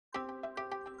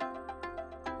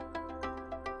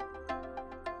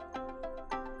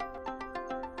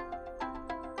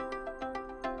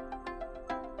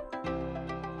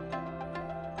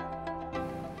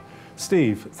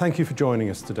Steve, thank you for joining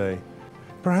us today.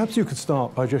 Perhaps you could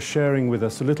start by just sharing with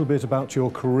us a little bit about your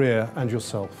career and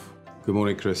yourself. Good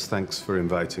morning, Chris. Thanks for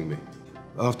inviting me.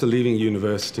 After leaving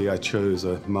university, I chose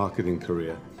a marketing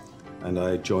career and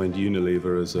I joined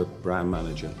Unilever as a brand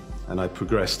manager. And I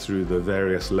progressed through the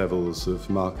various levels of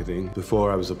marketing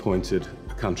before I was appointed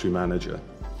a country manager.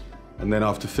 And then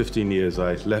after 15 years,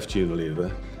 I left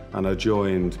Unilever and I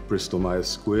joined Bristol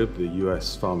Myers Squibb, the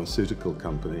US pharmaceutical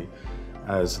company,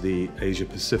 as the Asia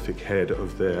Pacific head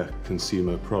of their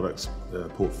consumer products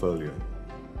portfolio.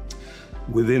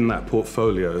 Within that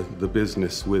portfolio, the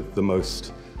business with the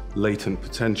most latent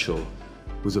potential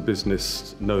was a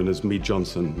business known as Mead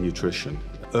Johnson Nutrition.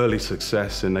 Early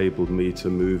success enabled me to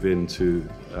move into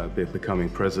becoming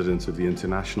president of the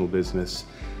international business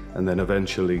and then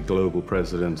eventually global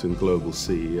president and global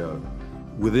CEO.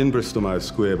 Within Bristol Myers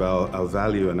Squibb, our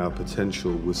value and our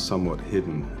potential was somewhat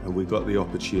hidden, and we got the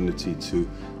opportunity to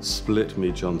split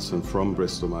Mead Johnson from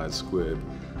Bristol Myers Squibb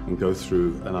and go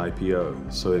through an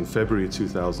IPO. So in February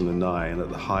 2009, at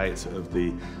the height of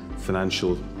the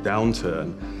financial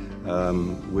downturn,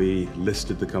 we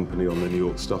listed the company on the New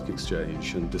York Stock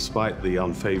Exchange, and despite the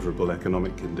unfavorable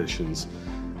economic conditions,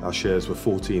 our shares were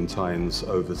 14 times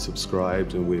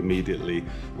oversubscribed, and we immediately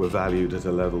were valued at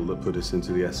a level that put us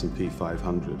into the S&P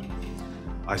 500.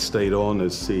 I stayed on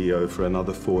as CEO for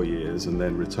another 4 years and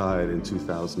then retired in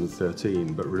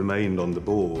 2013, but remained on the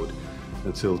board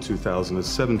until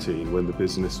 2017 when the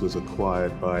business was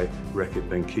acquired by Reckitt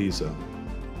Benckiser.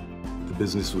 The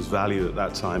business was valued at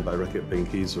that time by Reckitt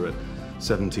Benckiser at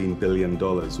 $17 billion,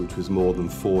 which was more than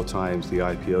 4 times the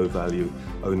IPO value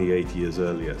only 8 years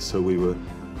earlier. So we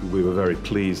were very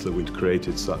pleased that we'd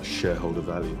created such shareholder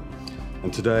value.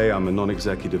 And today I'm a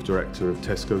non-executive director of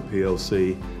Tesco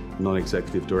PLC,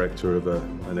 non-executive director of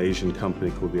an Asian company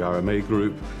called the RMA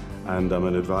Group, and I'm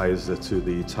an advisor to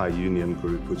the Thai Union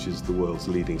Group, which is the world's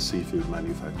leading seafood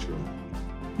manufacturer.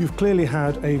 You've clearly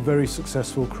had a very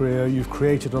successful career. You've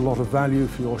created a lot of value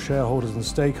for your shareholders and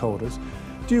stakeholders.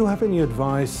 Do you have any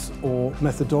advice or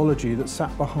methodology that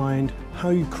sat behind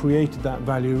how you created that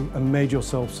value and made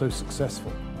yourself so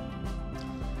successful?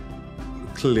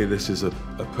 Clearly, this is a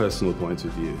personal point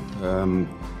of view.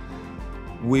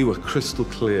 We were crystal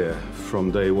clear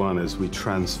from day one as we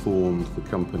transformed the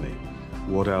company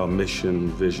what our mission,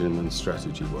 vision, and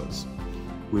strategy was.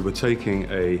 We were taking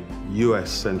a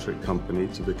US-centric company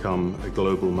to become a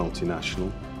global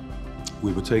multinational.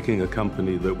 We were taking a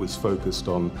company that was focused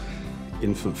on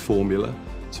infant formula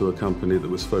to a company that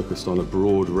was focused on a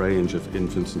broad range of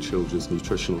infant and children's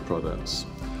nutritional products.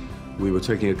 We were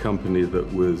taking a company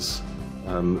that was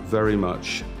very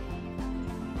much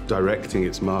directing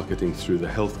its marketing through the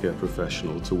healthcare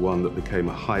professional to one that became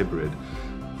a hybrid,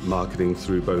 marketing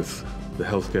through both the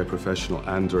healthcare professional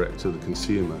and direct to the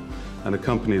consumer, and a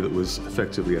company that was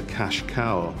effectively a cash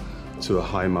cow to a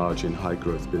high margin, high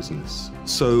growth business.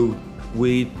 So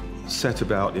we set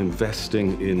about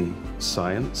investing in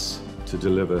science to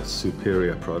deliver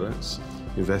superior products,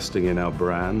 investing in our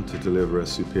brand to deliver a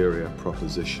superior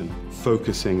proposition,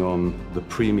 focusing on the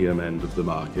premium end of the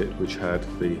market, which had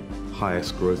the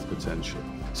highest growth potential.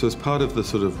 So as part of the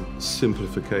sort of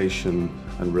simplification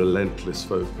and relentless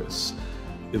focus,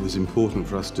 it was important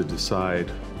for us to decide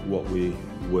what we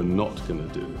were not going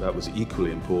to do. That was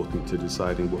equally important to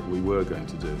deciding what we were going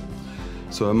to do.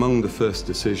 So among the first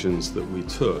decisions that we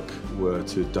took were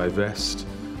to divest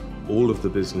all of the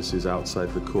businesses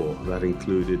outside the core. That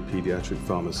included pediatric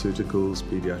pharmaceuticals,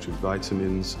 pediatric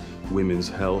vitamins, women's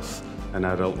health, and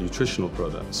adult nutritional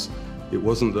products. It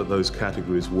wasn't that those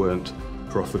categories weren't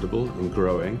profitable and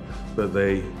growing, but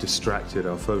they distracted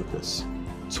our focus.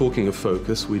 Talking of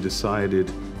focus, we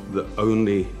decided that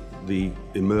only the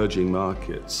emerging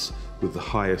markets with the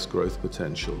highest growth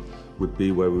potential would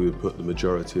be where we would put the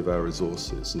majority of our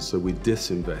resources. And so we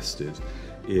disinvested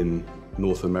in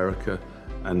North America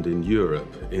and in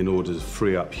Europe in order to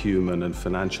free up human and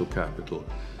financial capital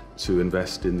to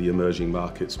invest in the emerging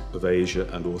markets of Asia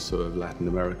and also of Latin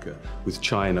America, with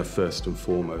China first and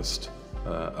foremost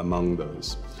among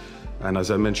those. And as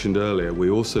I mentioned earlier,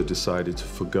 we also decided to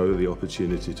forgo the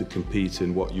opportunity to compete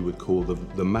in what you would call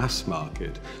the mass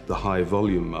market, the high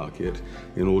volume market,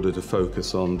 in order to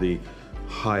focus on the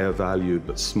higher value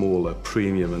but smaller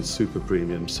premium and super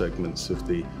premium segments of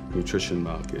the nutrition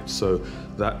market. So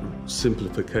that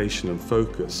simplification and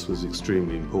focus was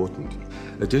extremely important.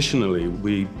 Additionally,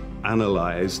 we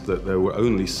analyzed that there were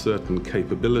only certain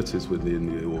capabilities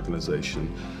within the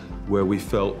organization where we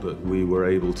felt that we were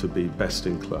able to be best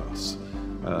in class.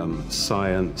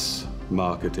 Science,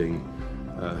 marketing,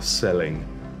 selling,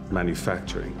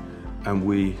 manufacturing. And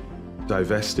we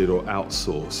divested or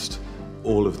outsourced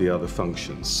all of the other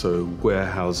functions, so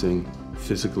warehousing,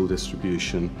 physical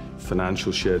distribution,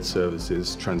 financial shared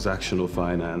services, transactional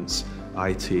finance,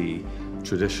 IT,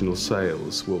 traditional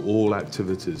sales were all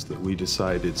activities that we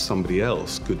decided somebody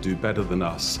else could do better than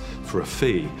us for a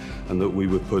fee, and that we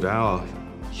would put our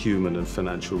human and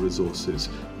financial resources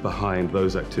behind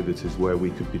those activities where we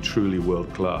could be truly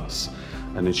world-class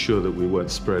and ensure that we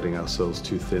weren't spreading ourselves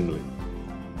too thinly.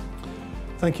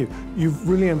 Thank you. You've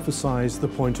really emphasised the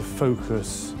point of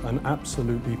focus and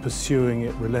absolutely pursuing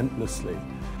it relentlessly.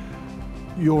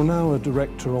 You're now a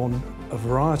director on a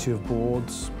variety of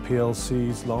boards,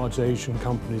 PLCs, large Asian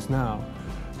companies now.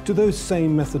 Do those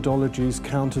same methodologies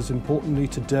count as importantly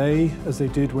today as they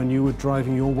did when you were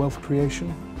driving your wealth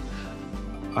creation?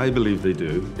 I believe they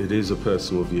do. It is a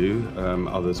personal view.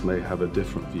 Others may have a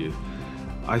different view.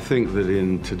 I think that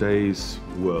in today's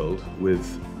world,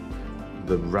 with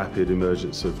the rapid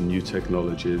emergence of new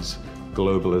technologies,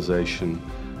 globalization,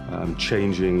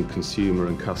 changing consumer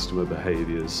and customer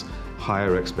behaviors,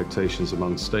 higher expectations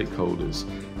among stakeholders,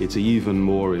 it's even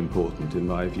more important, in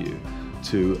my view,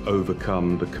 to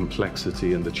overcome the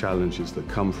complexity and the challenges that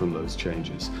come from those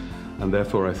changes. And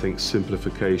therefore, I think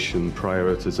simplification,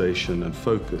 prioritization, and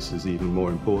focus is even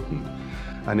more important.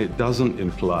 And it doesn't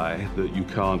imply that you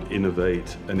can't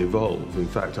innovate and evolve. In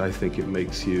fact, I think it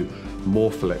makes you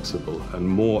more flexible and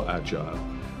more agile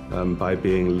by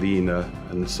being leaner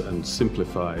and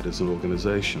simplified as an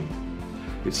organization.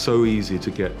 It's so easy to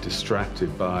get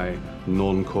distracted by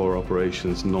non-core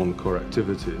operations, non-core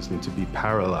activities, and to be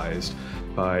paralyzed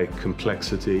by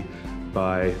complexity,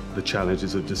 by the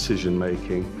challenges of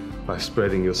decision-making, by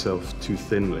spreading yourself too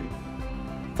thinly.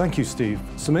 Thank you, Steve.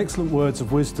 Some excellent words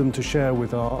of wisdom to share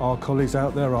with our colleagues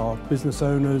out there, our business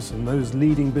owners and those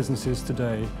leading businesses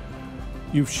today.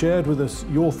 You've shared with us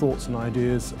your thoughts and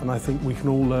ideas, and I think we can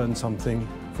all learn something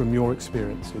from your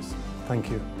experiences. Thank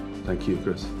you. Thank you,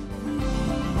 Chris.